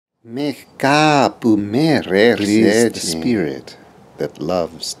Please the spirit that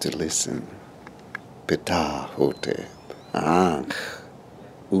loves to listen. Ptah Hotep.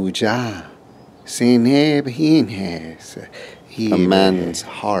 Uja, Seneb Hinhes. A man's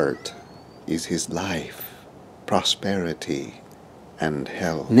heart is his life, prosperity, and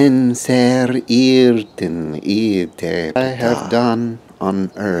health. Nenser irten ite. I have done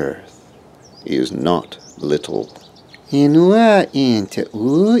on earth is not little. Inua inte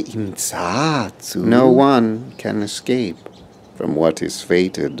insatsu. No one can escape from what is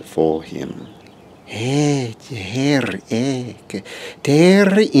fated for him. Her ek,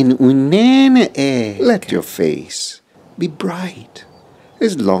 ter in unen ek. Let your face be bright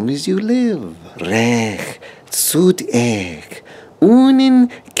as long as you live. Rech, sud ek,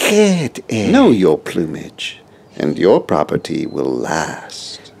 unen ket ek. Know your plumage, and your property will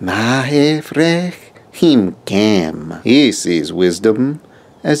last. Mahef rech, him kem. He sees wisdom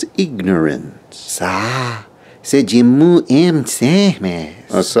as ignorance. Sa, se jimu em semes.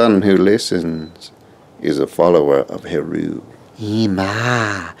 A son who listens is a follower of Heru.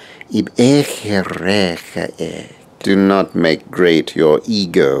 Ima, ib ek herech ek. Do not make great your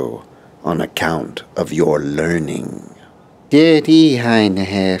ego on account of your learning. Dedi hein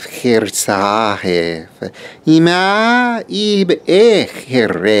hef hersahef. Ima, ib ek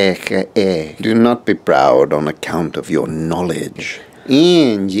herech ek. Do not be proud on account of your knowledge.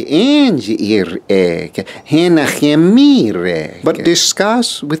 Enji ir ek, henachemire. But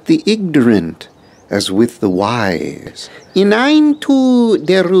discuss with the ignorant as with the wise. Inain tu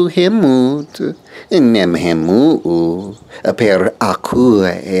deru hemut, nem hemu, per aku.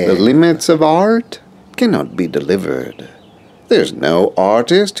 The limits of art cannot be delivered. There's no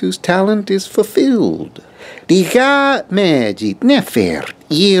artist whose talent is fulfilled. Diga magit nefer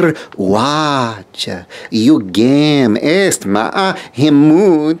ir wacha yugem est ma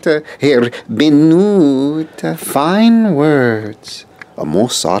hemut her benut. Fine words are more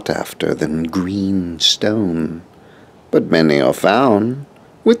sought after than green stone, but many are found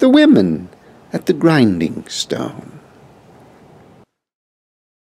with the women at the grinding stone.